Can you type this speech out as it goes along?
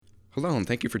Hello, and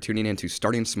thank you for tuning in to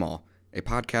Starting Small, a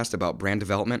podcast about brand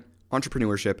development,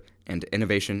 entrepreneurship, and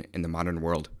innovation in the modern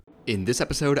world. In this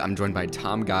episode, I'm joined by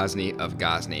Tom Gosney of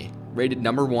Gosney, rated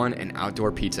 #1 in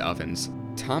outdoor pizza ovens.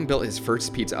 Tom built his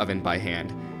first pizza oven by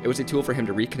hand. It was a tool for him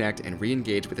to reconnect and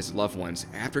re-engage with his loved ones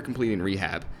after completing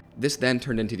rehab. This then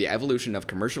turned into the evolution of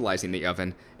commercializing the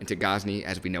oven into Gosney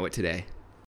as we know it today.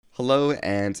 Hello,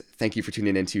 and thank you for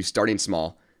tuning in to Starting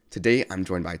Small. Today, I'm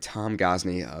joined by Tom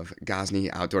Gosney of Gosney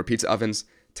Outdoor Pizza Ovens.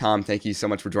 Tom, thank you so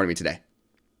much for joining me today.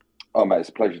 Oh, mate, it's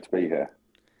a pleasure to be here.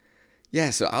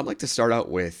 Yeah, so I'd like to start out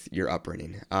with your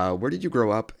upbringing. Where did you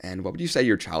grow up, and what would you say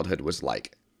your childhood was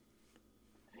like?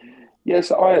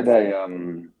 Yes, I had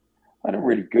a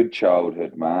really good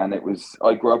childhood, man.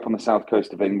 I grew up on the south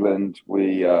coast of England.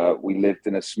 We lived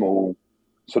in a small,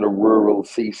 sort of rural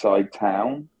seaside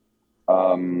town.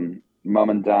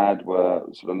 Mum and dad were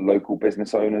sort of local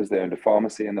business owners. They owned a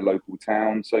pharmacy in the local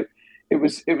town, so it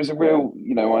was a real,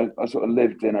 I sort of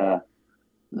lived in a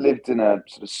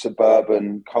sort of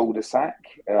suburban cul-de-sac.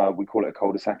 We call it a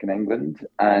cul-de-sac in England,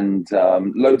 and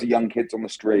loads of young kids on the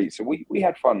street. So we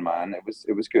had fun, man.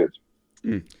 It was good.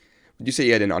 Mm. Would you say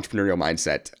you had an entrepreneurial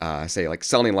mindset, say like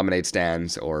selling lemonade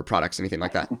stands or products, anything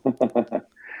like that?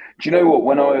 Do you know what?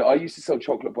 When I used to sell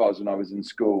chocolate bars when I was in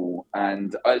school,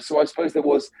 and so I suppose there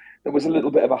was a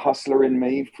little bit of a hustler in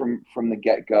me from the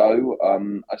get go.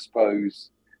 I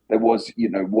suppose there was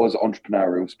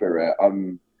entrepreneurial spirit.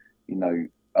 You know,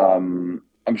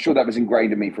 I'm sure that was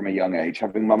ingrained in me from a young age.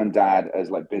 Having mum and dad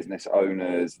as like business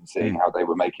owners and seeing Mm, how they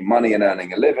were making money and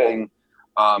earning a living,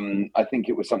 I think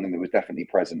it was something that was definitely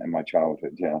present in my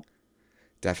childhood. Yeah.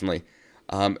 definitely.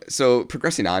 So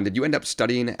progressing on, did you end up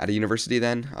studying at a university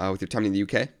then with your time in the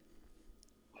UK? Do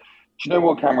you know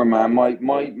what, Cameron, man?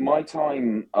 My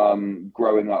time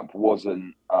growing up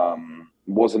wasn't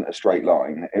a straight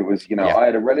line. It was, Yeah. I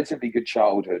had a relatively good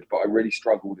childhood, but I really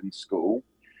struggled in school.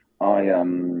 I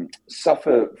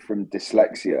suffer from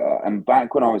dyslexia, and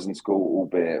back when I was in school,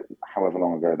 albeit however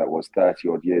long ago that was, 30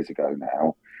 odd years ago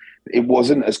now, it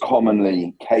wasn't as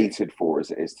commonly catered for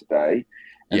as it is today.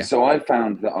 And Yeah. so I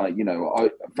found that I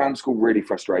found school really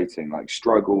frustrating, like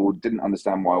struggled, didn't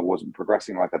understand why I wasn't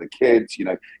progressing like other kids,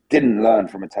 didn't learn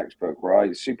from a textbook,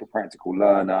 right? Super practical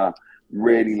learner,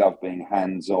 really loved being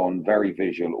hands-on, very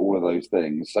visual, all of those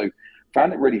things. So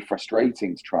found it really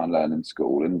frustrating to try and learn in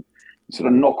school. And sort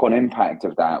of knock-on impact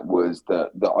of that was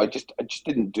that I just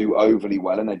didn't do overly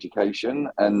well in education.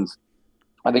 And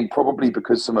I think probably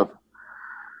because of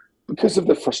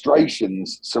the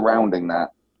frustrations surrounding that,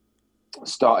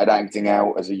 started acting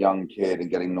out as a young kid and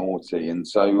getting naughty, and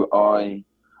so I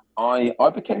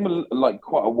became like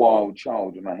quite a wild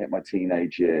child when I hit my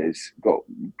teenage years. Got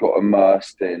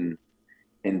immersed in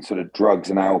sort of drugs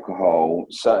and alcohol.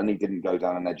 Certainly didn't go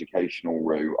down an educational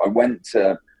route. I went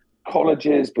to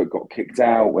colleges but got kicked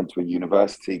out. Went to a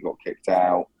university, got kicked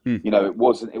out. Hmm. It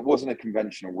wasn't a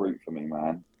conventional route for me,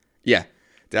 man. Yeah,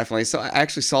 definitely. So I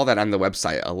actually saw that on the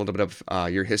website, a little bit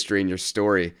of your history and your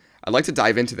story. I'd like to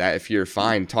dive into that if you're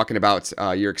fine, talking about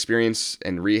your experience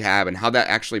in rehab and how that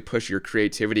actually pushed your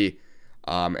creativity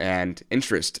and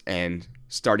interest in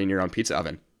starting your own pizza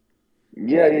oven.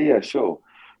 Yeah, sure.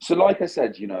 So, like I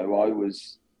said, I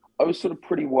was sort of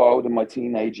pretty wild in my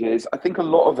teenage years. I think a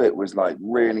lot of it was like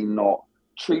really not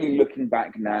truly looking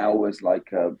back now as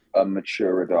like a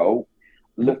mature adult,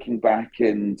 Mhm. looking back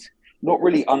and not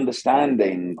really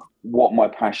understanding what my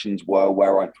passions were,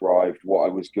 where I thrived, what I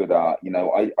was good at.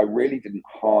 I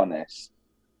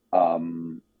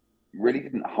um, really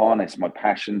didn't harness my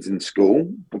passions in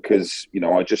school because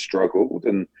I just struggled,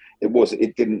 and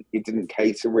it didn't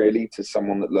cater really to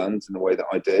someone that learns in the way that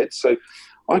I did. So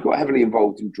I got heavily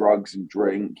involved in drugs and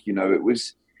drink. It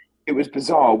was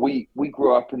bizarre. We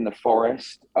grew up in the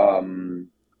forest,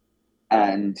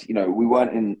 and we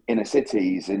weren't in inner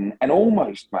cities, and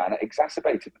almost, man, it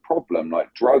exacerbated the problem.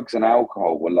 Like drugs and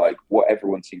alcohol were like what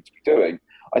everyone seemed to be doing.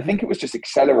 I Mhm. think it was just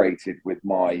accelerated with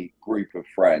my group of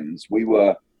friends. We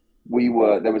were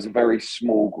there was a very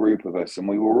small group of us, and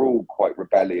we were all quite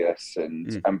rebellious and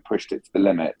Mm. and pushed it to the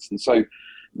limits. And so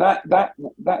that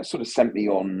sort of sent me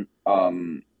on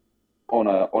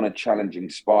a challenging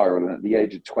spiral. And at the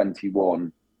age of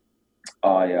 21,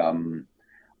 I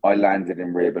I landed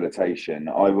in rehabilitation.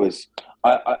 I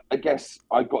guess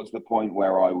I got to the point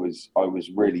where I was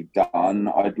really done.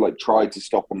 I'd like tried to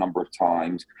stop a number of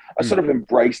times. I Mm. sort of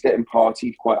embraced it and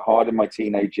partied quite hard in my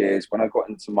teenage years. When I got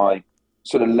into my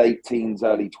sort of late teens,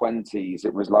 early 20s,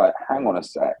 it was like, hang on a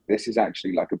sec, this is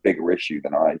actually like a bigger issue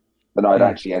than I'd Mm.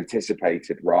 actually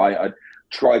anticipated, right? I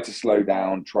tried to slow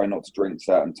down, try not to drink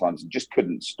certain times, and just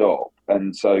couldn't stop.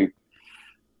 And so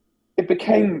it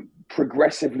became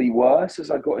progressively worse as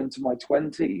I got into my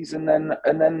 20s, and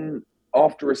then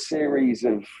after a series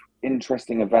of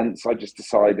interesting events, I just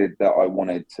decided that I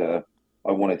wanted to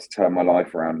turn my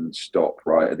life around and stop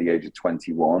right at the age of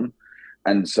 21.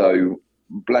 And so,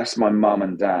 bless my mum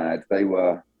and dad, they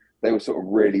were sort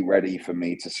of really ready for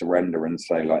me to surrender and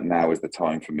say, like, now is the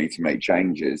time for me to make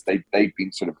changes. They've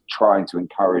been sort of trying to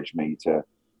encourage me to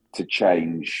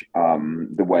change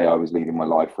the way I was leading my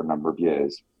life for a number of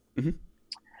years. Hmm.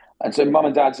 And so mum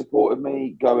and dad supported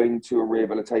me going to a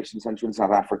rehabilitation centre in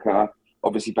South Africa,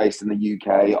 obviously based in the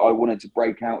UK. I wanted to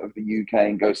break out of the UK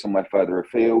and go somewhere further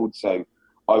afield. So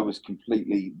I was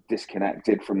completely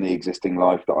disconnected from the existing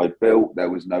life that I built.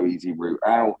 There was no easy route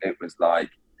out. It was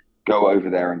like, go over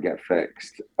there and get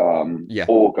fixed, Yeah.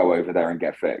 or go over there and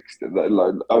get fixed.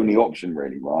 The only option,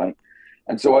 really, right?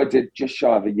 And so I did just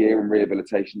shy of a year in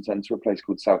rehabilitation centre, a place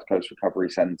called South Coast Recovery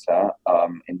Centre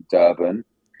in Durban,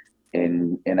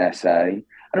 in SA, and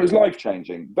it was life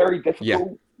changing. Yeah.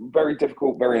 Very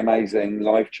difficult, very amazing,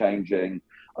 life changing.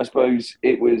 I suppose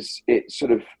it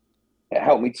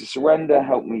helped me to surrender,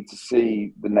 helped me to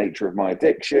see the nature of my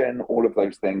addiction, all of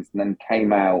those things, and then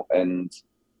came out and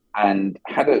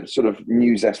had a sort of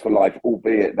new zest for life,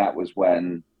 albeit that was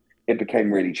when it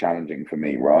became really challenging for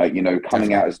me, right? You know, coming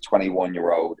Definitely. out as a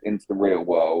 21-year-old into the real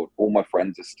world, all my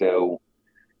friends are still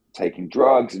taking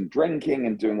drugs and drinking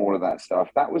and doing all of that stuff.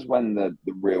 That was when the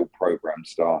real program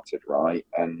started, right?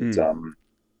 Mm.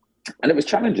 And it was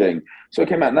challenging. So I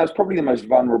came out, and that was probably the most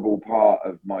vulnerable part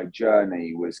of my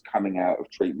journey, was coming out of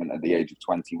treatment at the age of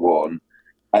 21,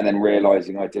 and then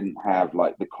realizing I didn't have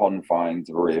like the confines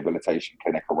of a rehabilitation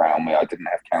clinic around me. I didn't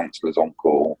have counselors on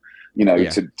call, you know, Yeah.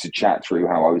 to chat through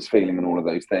how I was feeling and all of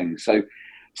those things. So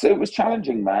it was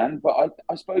challenging, man. But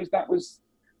I suppose that was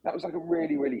like a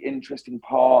really, really interesting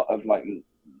part of like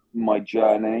my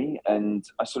journey. And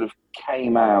I sort of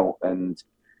came out and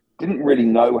didn't really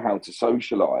know how to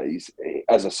socialize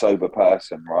as a sober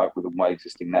person, right, with my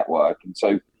existing network. And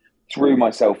so threw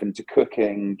myself into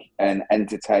cooking and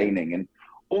entertaining, and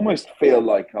almost feel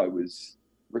like I was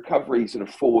recovery sort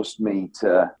of forced me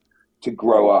to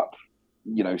grow up,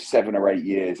 you know, 7 or 8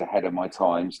 years ahead of my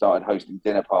time. Started hosting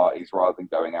dinner parties rather than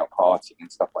going out partying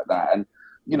and stuff like that. And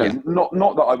you know, Yeah. not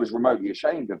that I was remotely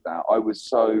ashamed of that. I was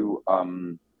so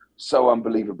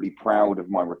unbelievably proud of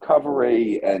my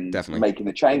recovery and Definitely. making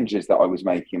the changes that I was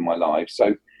making in my life.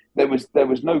 So there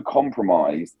was no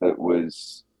compromise that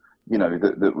was, you know,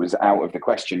 that was out of the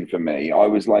question for me. I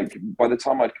was like, by the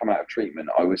time I'd come out of treatment,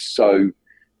 I was so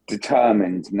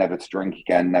determined never to drink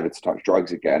again, never to touch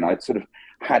drugs again. I'd sort of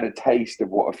had a taste of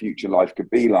what a future life could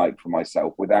be like for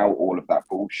myself without all of that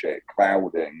bullshit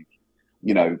clouding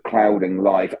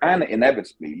life and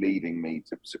inevitably leading me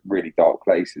to really dark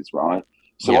places, right?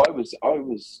 So Yeah.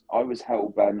 I was hell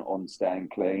bent on staying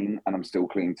clean, and I'm still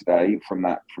clean today from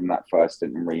that first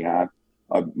stint in rehab.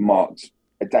 I marked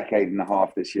a decade and a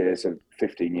half this year, so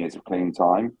 15 years of clean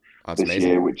time Oh, that's this amazing.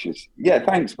 year, which is, yeah,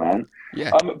 thanks, man.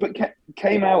 Yeah. But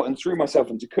came out and threw myself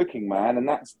into cooking, man, and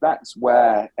that's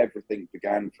where everything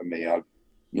began for me.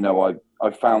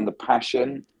 I found the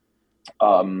passion.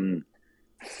 Um,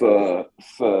 for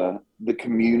the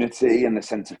community and the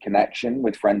sense of connection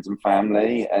with friends and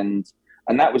family, and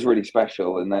that was really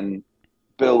special. And then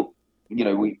built,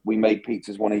 we made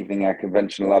pizzas one evening in a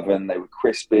conventional oven. They were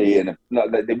crispy, and no,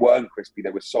 they weren't crispy,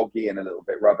 they were soggy and a little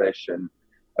bit rubbish. And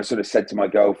I sort of said to my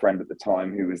girlfriend at the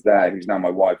time, who was there, who's now my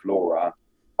wife, Laura,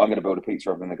 I'm going to build a pizza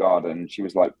oven in the garden. She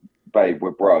was like, babe,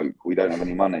 we're broke, we don't have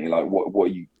any money, like what are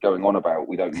you going on about?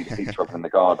 We don't need a pizza oven in the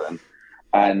garden.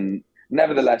 And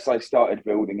nevertheless, I started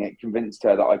building it, convinced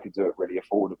her that I could do it really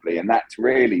affordably. And that's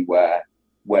really where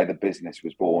the business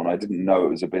was born. I didn't know it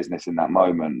was a business in that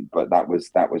moment, but that was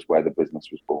where the business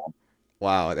was born.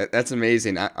 Wow, that's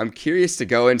amazing. I'm curious to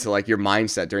go into like your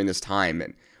mindset during this time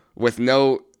and with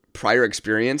no prior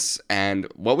experience, and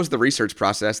what was the research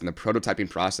process and the prototyping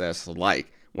process like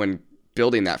when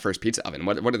building that first pizza oven?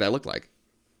 What did that look like?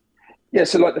 Yeah,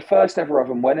 so like the first ever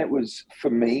oven, when it was for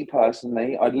me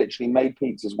personally, I'd literally made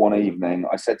pizzas one evening.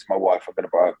 I said to my wife, I'm going to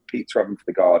buy a pizza oven for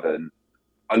the garden.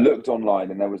 I looked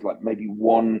online, and there was like maybe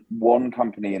one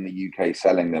company in the UK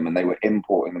selling them, and they were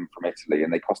importing them from Italy,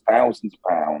 and they cost thousands of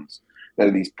pounds. They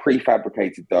were these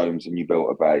prefabricated domes, and you built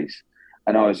a base.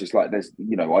 And I was just like,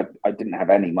 I didn't have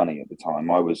any money at the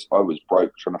time. I was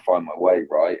broke trying to find my way,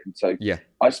 right? And so Yeah.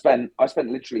 I spent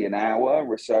literally an hour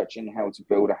researching how to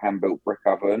build a hand built brick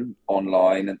oven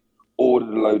online, and ordered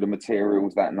a load of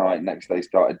materials that night. Next day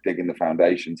started digging the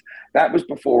foundations. That was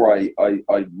before I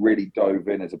really dove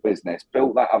in as a business,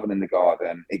 built that oven in the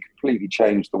garden. It completely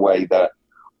changed the way that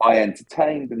I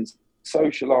entertained and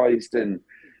socialized. And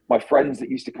my friends that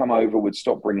used to come over would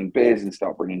stop bringing beers and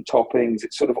start bringing toppings.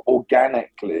 It sort of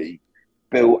organically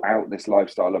built out this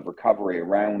lifestyle of recovery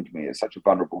around me at such a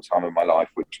vulnerable time in my life,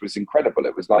 which was incredible.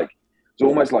 It was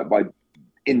almost like by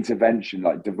intervention,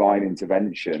 like divine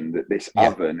intervention, that this Yeah.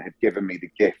 oven had given me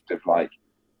the gift of like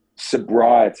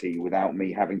sobriety without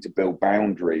me having to build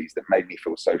boundaries that made me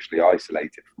feel socially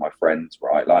isolated from my friends,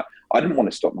 right? Like I didn't want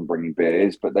to stop them bringing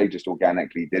beers, but they just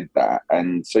organically did that.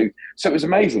 And so it was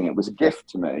amazing. It was a gift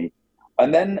to me.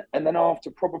 And then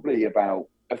after probably about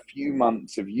a few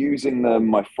months of using them,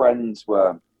 my friends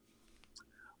were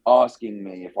asking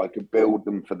me if I could build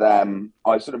them for them.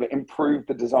 I sort of improved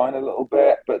the design a little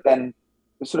bit, but then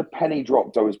the sort of penny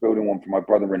dropped. I was building one for my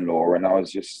brother-in-law, and I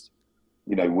was just,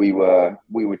 we were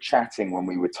chatting when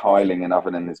we were tiling an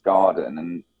oven in his garden,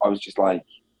 and I was just like,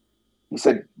 he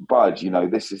said, "Bud,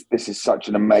 this is such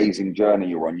an amazing journey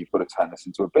you're on. You've got to turn this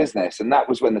into a business." And that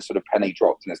was when the sort of penny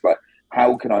dropped, and it's like,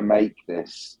 how can I make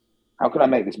this? How can I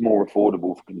make this more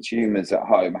affordable for consumers at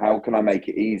home? How can I make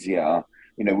it easier?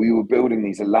 We were building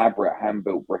these elaborate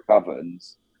hand-built brick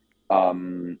ovens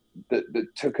that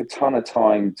took a ton of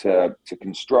time to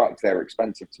construct. They're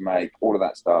expensive to make, all of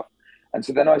that stuff. And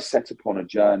so then I set upon a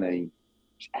journey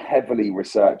heavily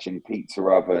researching pizza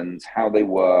ovens, how they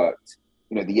worked,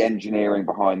 the engineering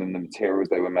behind them, the materials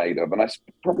they were made of. And I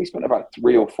probably spent about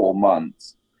 3 or 4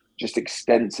 months just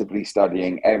extensively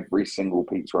studying every single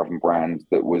pizza oven brand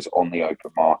that was on the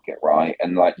open market, right?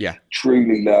 And like Yeah.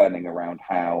 truly learning around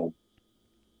how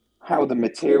the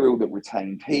material that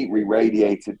retained heat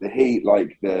re-radiated the heat,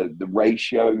 like the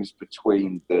ratios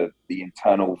between the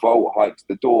internal volt height to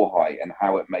the door height, and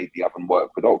how it made the oven work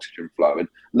with oxygen flow, and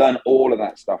learn all of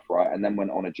that stuff, right? And then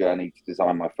went on a journey to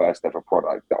design my first ever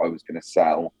product that I was going to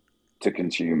sell to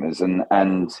consumers. And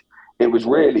it was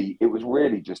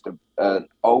really just an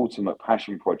ultimate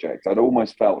passion project. I'd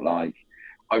almost felt like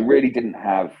I really didn't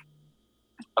have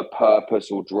a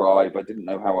purpose or drive. I didn't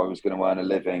know how I was going to earn a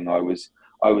living.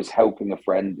 I was helping a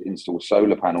friend install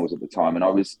solar panels at the time, and I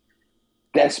was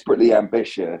desperately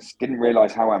ambitious. Didn't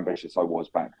realize how ambitious I was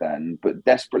back then, but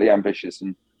desperately ambitious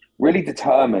and really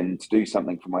determined to do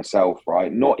something for myself,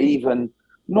 right? Not, a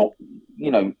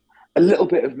little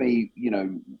bit of me,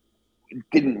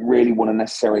 didn't really want to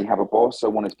necessarily have a boss. I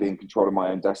wanted to be in control of my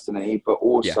own destiny, but Yeah.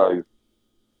 also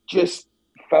just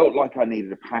felt like I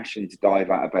needed a passion to dive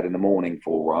out of bed in the morning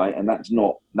for, right? And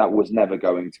that was never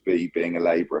going to be being a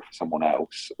laborer for someone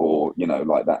else, or,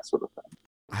 like that sort of thing.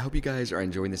 I hope you guys are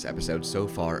enjoying this episode so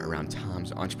far around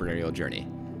Tom's entrepreneurial journey.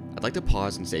 I'd like to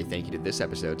pause and say thank you to this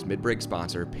episode's mid-break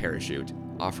sponsor, Parachute,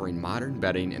 offering modern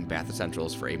bedding and bath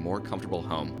essentials for a more comfortable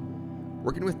home.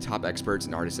 Working with top experts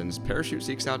and artisans, Parachute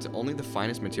seeks out only the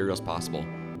finest materials possible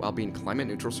while being climate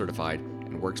neutral certified,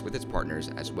 and works with its partners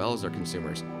as well as their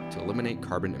consumers to eliminate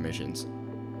carbon emissions.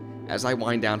 As I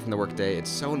wind down from the workday, it's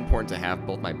so important to have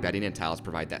both my bedding and towels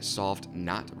provide that soft,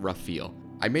 not rough feel.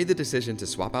 I made the decision to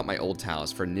swap out my old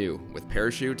towels for new with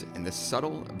Parachute, and the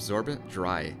subtle, absorbent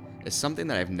dry is something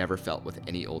that I've never felt with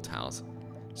any old towels.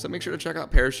 So make sure to check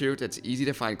out Parachute. It's easy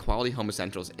to find quality home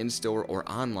essentials in-store or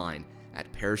online at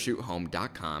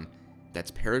parachutehome.com.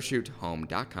 That's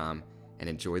parachutehome.com, and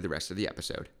enjoy the rest of the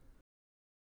episode.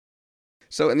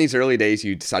 So in these early days,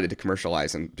 you decided to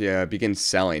commercialize and begin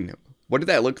selling. What did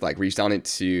that look like? Were you selling it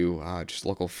to just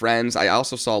local friends? I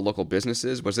also saw local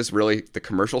businesses. Was this really the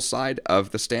commercial side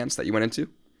of the stance that you went into?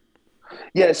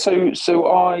 Yeah, so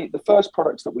the first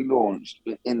products that we launched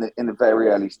in the very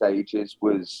early stages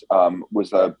was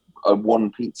a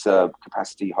one pizza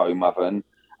capacity home oven.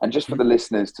 And just for the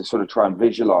listeners to sort of try and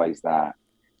visualize that,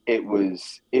 it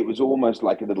was almost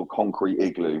like a little concrete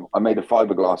igloo. I made a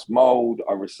fiberglass mold.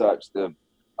 I researched the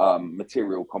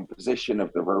material composition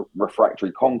of the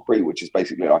refractory concrete, which is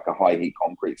basically like a high heat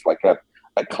concrete. It's like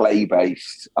a clay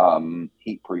based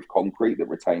heat proof concrete that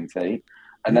retains heat.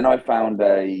 And then I found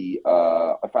a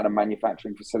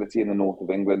manufacturing facility in the north of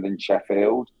England in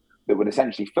Sheffield that would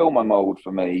essentially fill my mold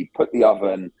for me, put the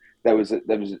oven. There was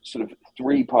sort of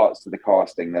 3 parts to the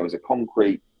casting. There was a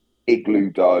concrete igloo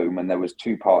dome, and there was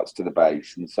 2 parts to the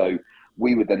base. And so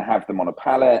we would then have them on a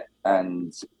pallet,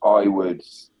 and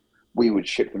we would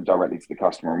ship them directly to the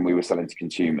customer, and we were selling to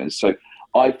consumers. So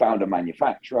I found a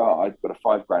manufacturer. I got a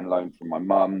 £5,000 loan from my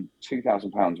mum.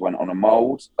 £2,000 went on a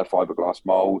mold, a fiberglass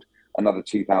mold. Another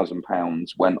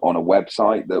 £2,000 went on a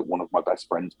website that one of my best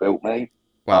friends built me.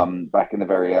 Wow. Back in the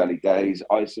very early days.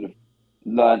 I sort of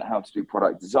learned how to do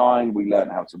product design. We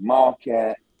learned how to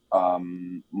market.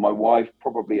 My wife,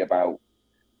 probably about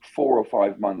 4 or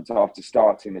 5 months after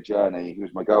starting the journey, who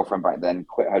was my girlfriend back then,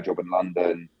 quit her job in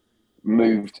London,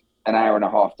 moved an hour and a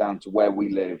half down to where we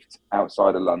lived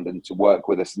outside of London to work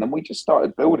with us. And then we just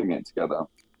started building it together.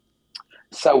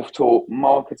 Self-taught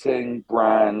marketing,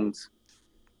 brand,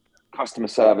 customer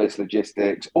service,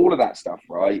 logistics, all of that stuff,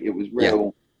 right? It was Yeah.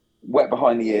 real wet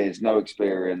behind the ears, no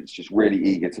experience, just really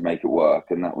eager to make it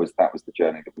work. And that was the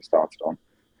journey that we started on.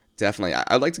 Definitely.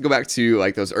 I'd like to go back to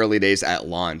like those early days at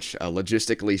launch,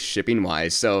 logistically shipping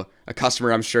wise. So a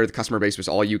customer, I'm sure the customer base was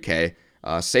all UK.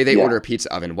 Say they order Yeah. a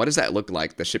pizza oven. What does that look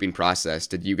like, the shipping process?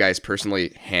 Did you guys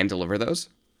personally hand deliver those?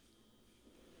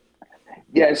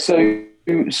 Yeah, so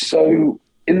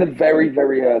in the very,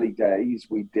 very early days,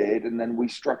 we did, and then we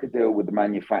struck a deal with the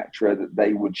manufacturer that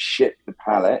they would ship the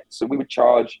pallet. So we would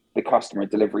charge the customer a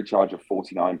delivery charge of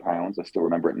 £49. I still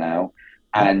remember it now,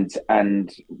 Mhm. and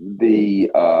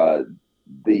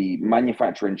the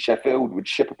manufacturer in Sheffield would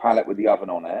ship a pallet with the oven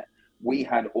on it. We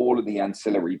had all of the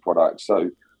ancillary products,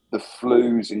 so the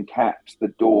flues and caps, the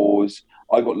doors.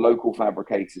 I got local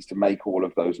fabricators to make all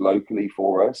of those locally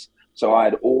for us. So I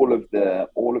had all of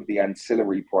the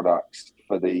ancillary products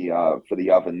for the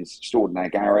ovens stored in our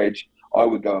garage. I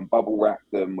would go and bubble wrap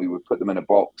them. We would put them in a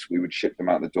box. We would ship them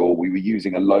out the door. We were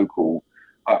using a local.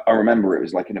 I remember it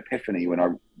was like an epiphany when I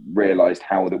realized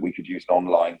how that we could use an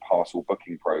online parcel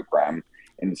booking program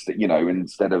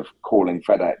instead of calling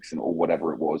FedEx or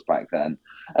whatever it was back then.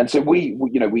 And so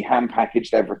we hand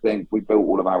packaged everything. We built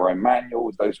all of our own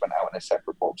manuals. Those went out in a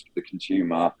separate box to the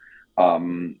consumer.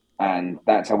 And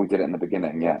that's how we did it in the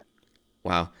beginning. Yeah.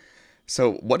 Wow.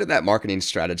 So what did that marketing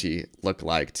strategy look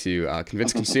like to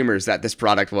convince consumers that this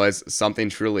product was something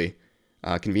truly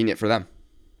convenient for them?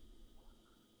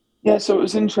 Yeah, so it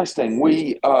was interesting.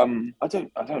 I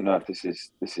don't know if this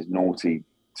is naughty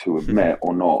to admit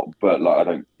or not, but like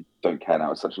I don't care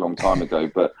now. It's such a long time ago,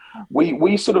 but we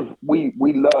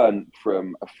learned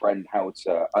from a friend how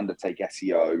to undertake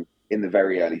SEO in the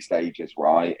very early stages,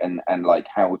 right? And like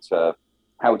how to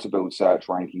build search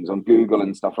rankings on Google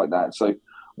and stuff like that. So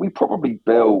we probably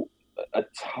built a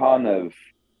ton of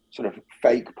sort of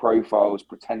fake profiles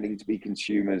pretending to be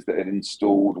consumers that had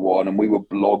installed one, and we were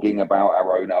blogging about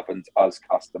our own ovens as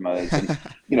customers. And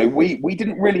we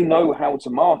didn't really know how to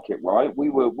market, right? We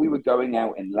were going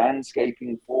out in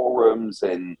landscaping forums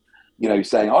and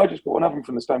saying, I just bought an oven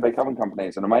from the Stonebake Oven Company,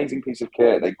 it's an amazing piece of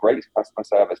kit, they're great customer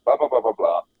service, blah blah blah blah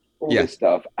blah, all Yeah. this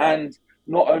stuff. And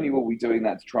not only were we doing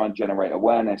that to try and generate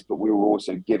awareness, but we were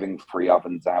also giving free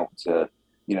ovens out to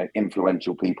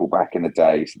influential people back in the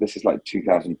day. So this is like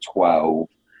 2012.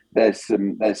 There's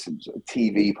some sort of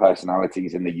TV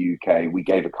personalities in the UK. We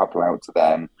gave a couple out to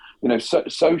them.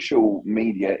 Social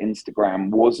media,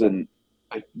 Instagram wasn't,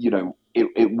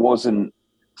 it wasn't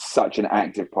such an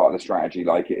active part of the strategy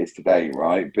like it is today,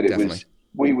 right? But it Definitely. was.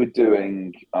 We were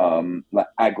doing like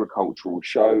agricultural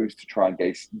shows to try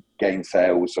and gain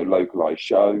sales, so localized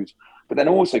shows, but then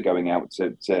also going out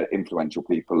to influential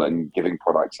people and giving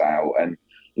products out. And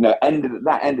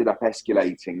ended up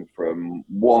escalating from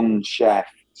one chef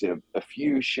to a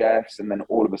few chefs, and then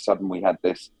all of a sudden we had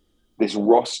this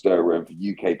roster of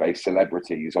UK based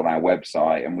celebrities on our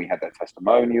website, and we had their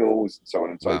testimonials and so on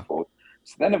and so Wow. forth.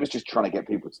 So then it was just trying to get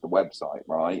people to the website,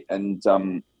 right? And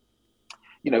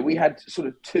we had sort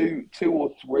of two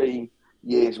or 3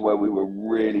 years where we were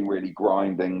really, really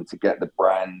grinding to get the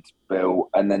brand built,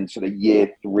 and then sort of year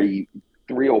three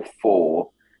or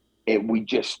four, we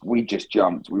just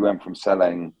jumped. We went from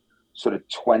selling sort of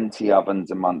 20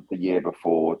 ovens a month the year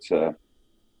before to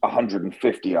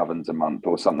 150 ovens a month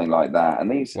or something like that. And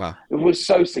Wow. it was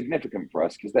so significant for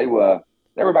us because they were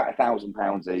about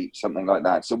 £1,000 each, something like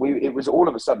that. So it was all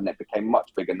of a sudden it became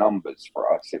much bigger numbers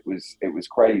for us. It was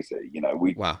crazy.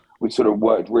 Wow. We sort of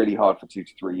worked really hard for 2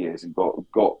 to 3 years and got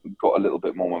a little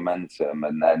bit more momentum,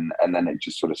 and then it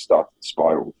just sort of started to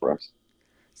spiral for us.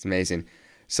 It's amazing.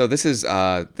 So this is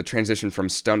the transition from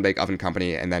Stonebake Oven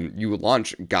Company, and then you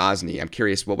launch Gosney. I'm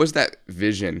curious, what was that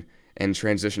vision and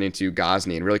transitioning to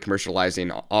Gosney and really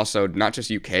commercializing also not just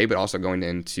UK, but also going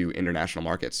into international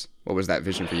markets? What was that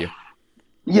vision for you?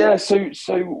 Yeah,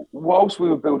 so whilst we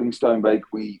were building Stonebake,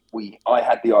 I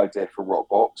had the idea for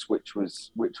Rockbox, which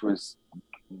was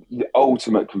the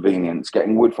ultimate convenience,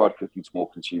 getting wood-fired cooking to more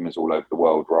consumers all over the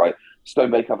world, right?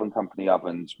 Stonebake Oven Company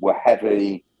ovens were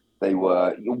heavy.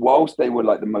 Whilst they were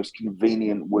like the most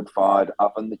convenient wood-fired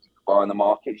oven that you could buy on the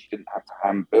market, you didn't have to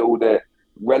hand build it,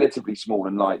 relatively small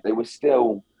and light. They were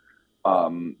still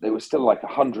like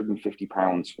 150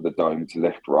 pounds for the dome to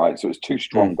lift, right? So it was two Mm,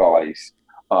 strong guys,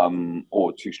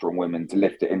 or two strong women to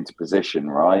lift it into position,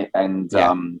 right? And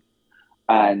yeah.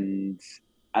 and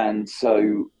and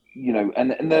so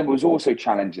and there was also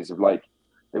challenges of like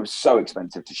they were so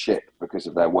expensive to ship because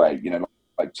of their weight.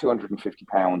 like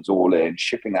 £250 all in.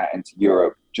 Shipping that into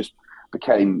Europe just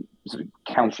became sort of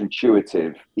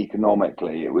counterintuitive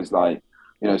economically. It was like,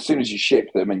 as soon as you ship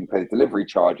them and you pay the delivery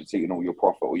charge, it's eating all your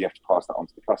profit, or you have to pass that on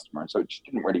to the customer. And so it just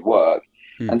didn't really work.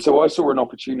 Hmm. And so I saw an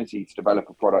opportunity to develop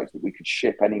a product that we could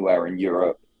ship anywhere in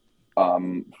Europe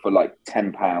for like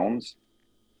 £10.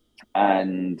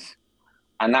 And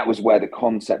that was where the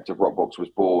concept of Rockbox was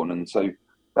born. And so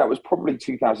that was probably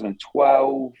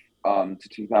 2012 to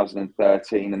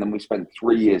 2013. And then we spent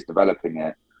 3 years developing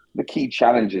it. The key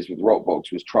challenges with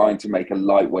Rockbox was trying to make a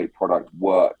lightweight product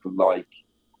work like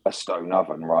a stone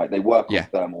oven, right? They work on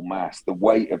thermal mass. The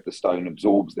weight of the stone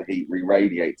absorbs the heat,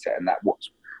 re-radiates it, and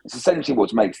it's essentially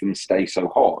what makes them stay so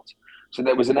hot. So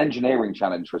there was an engineering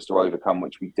challenge for us to overcome,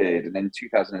 which we did. And in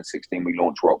 2016, we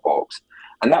launched Rockbox.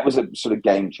 And that was a sort of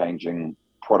game-changing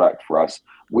product for us.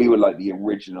 We were like the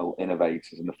original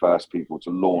innovators and the first people to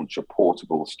launch a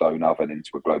portable stone oven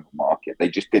into a global market. They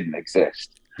just didn't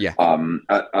exist at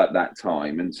that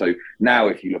time. And so now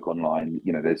if you look online,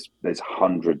 there's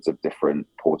hundreds of different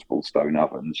portable stone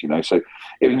ovens, so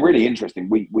it was really interesting.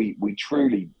 We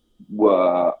truly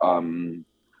were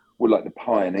like the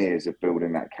pioneers of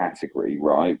building that category,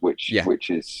 right? Which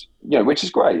is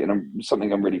great, and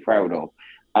something I'm really proud of.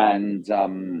 And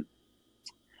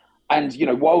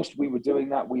whilst we were doing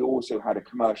that, we also had a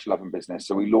commercial oven business.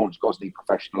 So we launched Gosney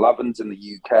Professional Ovens in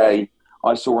the UK.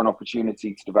 I saw an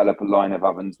opportunity to develop a line of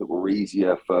ovens that were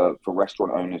easier for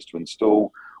restaurant owners to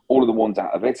install. All of the ones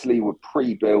out of Italy were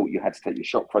pre-built. You had to take your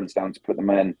shop fronts down to put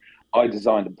them in. I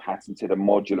designed and patented a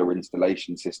modular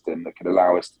installation system that could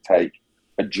allow us to take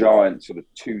a giant sort of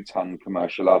 2-ton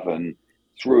commercial oven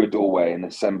through a doorway and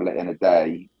assemble it in a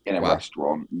day in a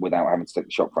restaurant without having to take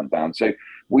the shop front down. So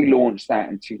we launched that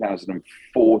in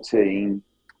 2014,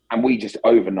 and we just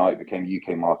overnight became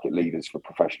UK market leaders for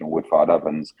professional wood-fired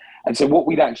ovens. And so what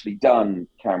we'd actually done,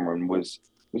 Cameron, was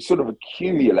sort of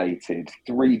accumulated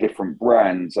 3 different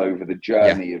brands over the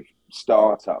journey of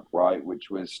startup, right? Which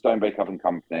was Stonebake Oven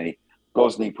Company,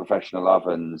 Gosney Professional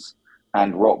Ovens,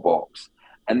 and Rockbox.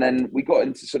 And then we got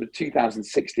into sort of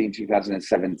 2016,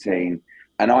 2017,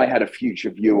 and I had a future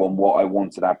view on what I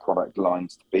wanted our product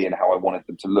lines to be and how I wanted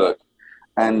them to look.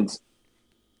 And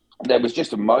there was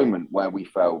just a moment where we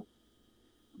felt,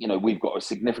 we've got a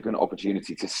significant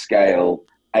opportunity to scale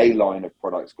a line of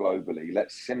products globally.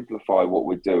 Let's simplify what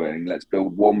we're doing. Let's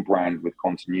build one brand with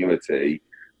continuity,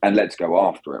 and let's go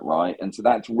after it, right? And so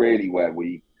that's really where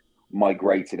we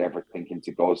migrated everything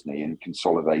into Gosney and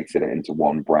consolidated it into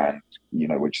one brand,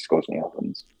 which is Gosney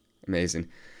Ovens. Amazing.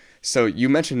 So you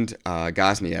mentioned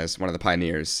Gosney as one of the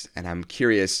pioneers, and I'm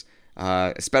curious,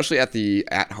 especially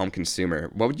at-home consumer,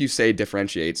 what would you say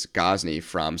differentiates Gosney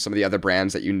from some of the other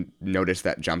brands that you noticed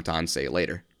that jumped on, say,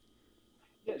 later?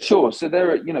 Yeah, sure. So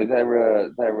there are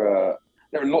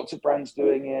lots of brands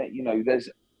doing it.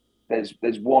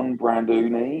 There's one brand,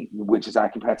 Uni, which is our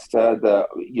competitor, that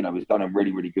has done a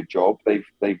really, really good job. They've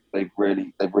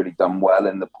really done well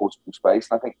in the portable space,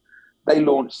 and I think they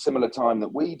launched similar time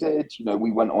that we did.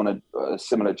 We went on a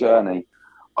similar journey.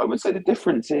 I would say the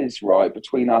difference is, right,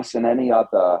 between us and any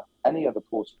other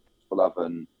portable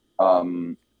oven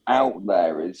out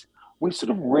there is we've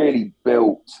sort of really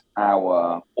built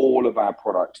all of our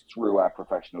products through our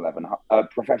professional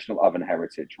oven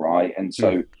heritage, right? And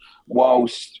so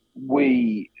whilst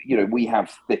we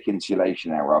have thick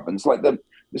insulation in our ovens, like the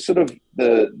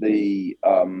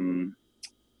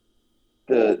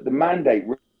mandate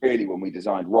really when we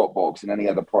designed Rockbox and any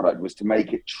other product was to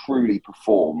make it truly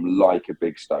perform like a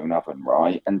big stone oven,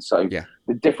 right? And so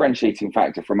the differentiating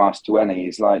factor from us to any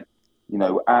is like,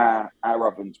 our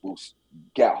ovens will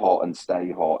get hot and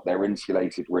stay hot. They're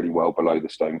insulated really well below the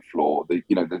stone floor. The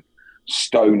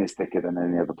stone is thicker than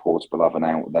any other portable oven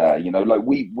out there. Like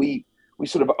we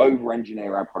sort of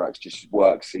over-engineer our products just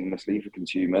work seamlessly for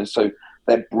consumers. So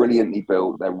they're brilliantly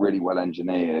built. They're really well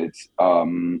engineered.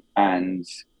 And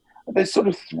there's sort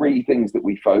of 3 things that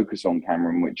we focus on,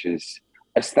 Cameron, which is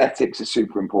aesthetics are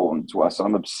super important to us.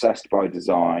 I'm obsessed by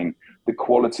design. The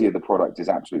quality of the product is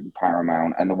absolutely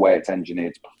paramount, and the way it's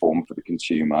engineered to perform for the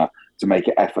consumer, to make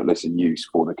it effortless in use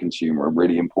for the consumer, are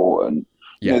really important.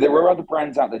 There are other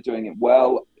brands out there doing it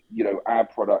well. Our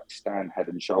products stand head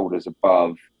and shoulders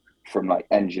above from like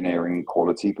engineering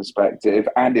quality perspective,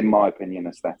 and in my opinion,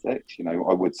 aesthetics. I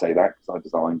would say that because I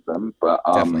designed them, but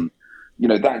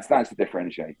that's the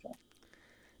differentiator.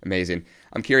 Amazing.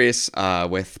 I'm curious,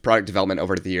 with product development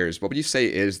over the years, what would you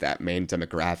say is that main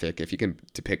demographic, if you can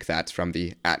depict that from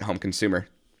the at-home consumer?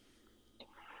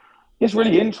 It's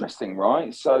really interesting,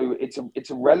 right? So it's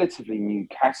a relatively new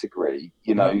category.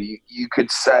 You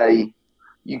could say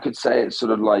it's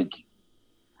sort of like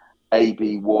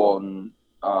AB1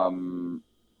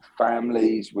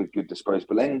 families with good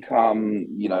disposable income,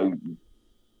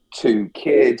 2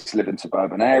 kids, live in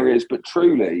suburban areas, but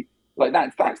truly, like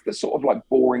that's the sort of like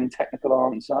boring technical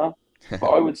answer. But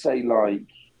I would say we're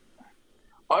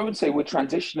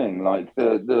transitioning. Like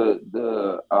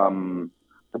the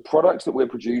products that we're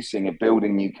producing are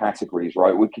building new categories,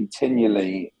 right? We're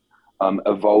continually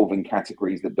evolving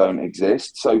categories that don't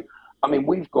exist. So, I mean,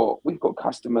 we've got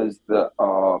customers that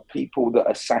are people that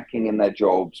are sacking in their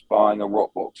jobs, buying a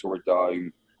Rockbox or a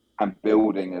Dome, and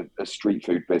building a street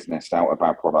food business out of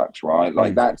our products, right?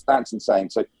 Like that's insane.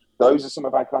 So those are some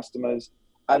of our customers,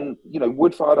 and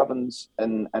wood-fired ovens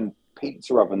and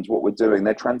pizza ovens. What we're doing,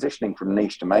 they're transitioning from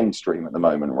niche to mainstream at the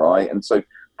moment, right? And so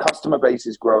customer base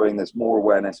is growing. There's more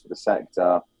awareness for the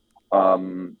sector.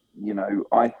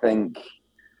 I think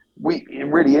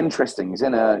really interesting is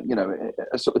in a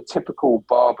sort of typical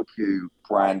barbecue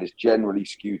brand is generally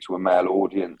skewed to a male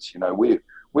audience.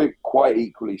 We're quite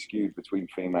equally skewed between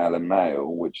female and male,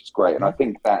 which is great. And I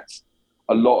think that's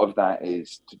a lot of that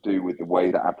is to do with the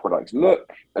way that our products look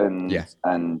and they're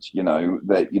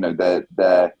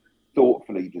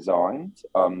thoughtfully designed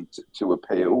to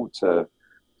appeal to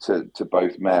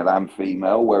both male and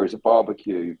female. Whereas a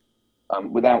barbecue,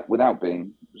 without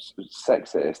being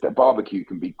sexist, a barbecue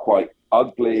can be quite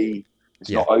ugly. It's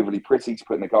not overly pretty to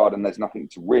put in the garden. There's nothing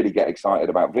to really get excited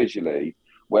about visually.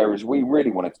 Whereas we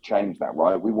really wanted to change that,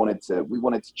 right? We wanted to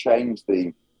change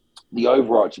the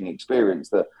overarching experience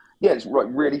that, it's like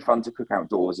really fun to cook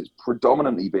outdoors. It's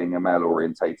predominantly being a male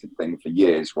orientated thing for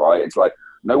years, right? It's like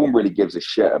no one really gives a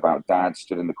shit about dad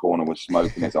stood in the corner with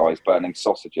smoke in his eyes burning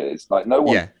sausages. Like no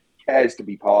one cares to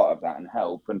be part of that and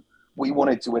help. And we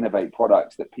wanted to innovate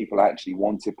products that people actually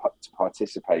wanted to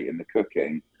participate in the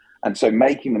cooking. And so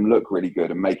making them look really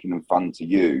good and making them fun to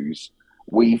use,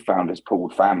 we found has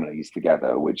pulled families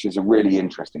together, which is a really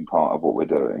interesting part of what we're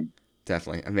doing.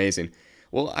 Definitely. Amazing.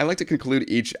 Well, I like to conclude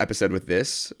each episode with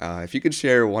this. If you could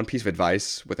share one piece of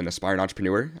advice with an aspiring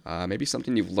entrepreneur, maybe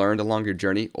something you've learned along your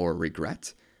journey or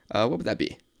regret, what would that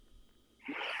be?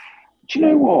 Do you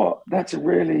know what? That's a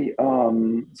really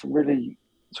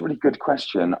good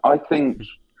question. I think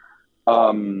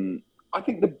the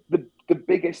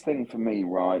biggest thing for me,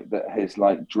 right, that has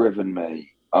like driven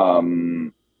me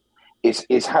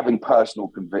is having personal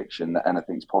conviction that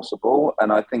anything's possible.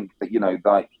 And I think that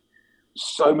like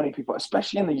so many people,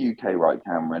 especially in the UK, right,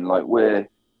 Cameron, like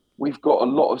we've got a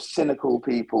lot of cynical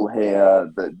people here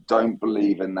that don't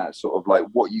believe in that sort of like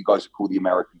what you guys call the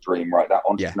American dream, right? That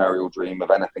entrepreneurial dream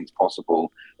of anything's possible.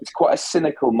 It's quite a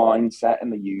cynical mindset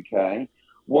in the UK.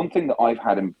 One thing that I've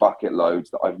had in bucket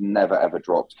loads that I've never ever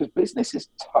dropped, because business is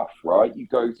tough, right? You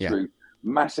go through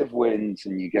massive wins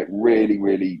and you get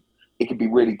really, it can be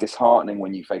really disheartening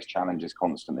when you face challenges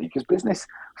constantly, because business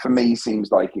for me seems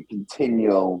like a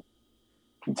continual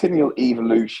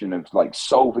evolution of like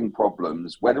solving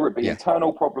problems, whether it be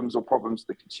internal problems or problems to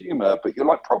the consumer, but you're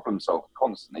like problem solving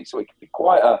constantly. So it can be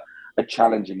quite a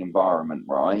challenging environment,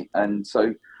 right? And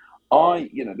so there are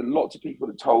lots of people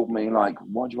that told me like,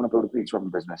 why do you want to build a pizza oven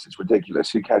business? It's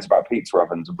ridiculous. Who cares about pizza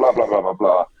ovens and blah, blah, blah, blah,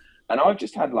 blah. And I've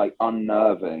just had like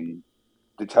unnerving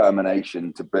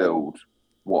determination to build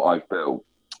what I've built.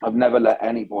 I've never let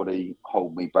anybody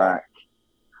hold me back.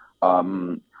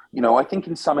 I think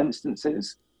in some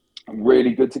instances,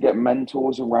 really good to get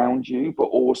mentors around you, but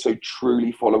also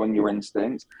truly following your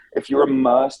instincts. If you're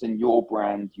immersed in your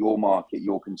brand, your market,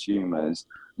 your consumers,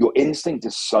 your instinct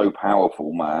is so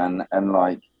powerful, man. And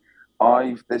like,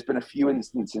 there's been a few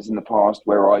instances in the past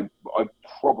where I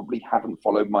probably haven't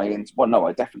followed my instinct. Well, no,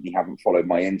 I definitely haven't followed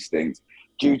my instinct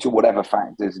due to whatever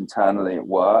factors internally at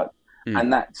work.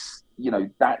 And that's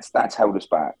held us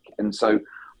back. And so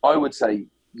I would say,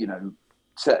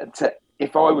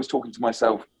 if I was talking to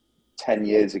myself 10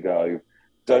 years ago,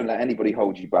 don't let anybody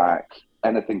hold you back.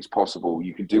 Anything's possible.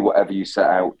 You can do whatever you set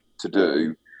out to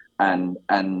do, and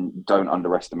don't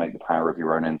underestimate the power of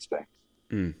your own instinct.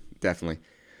 Definitely.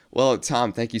 Well,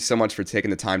 Tom, thank you so much for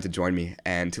taking the time to join me.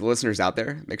 And to the listeners out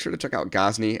there, make sure to check out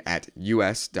Gosney at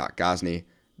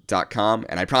us.gosney.com.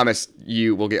 And I promise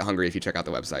you will get hungry if you check out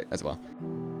the website as well.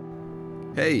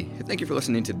 Hey, thank you for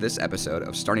listening to this episode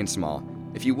of Starting Small.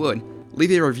 If you would,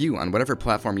 leave a review on whatever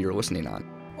platform you're listening on.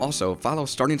 Also, follow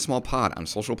Starting Small Pod on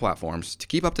social platforms to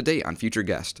keep up to date on future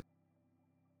guests.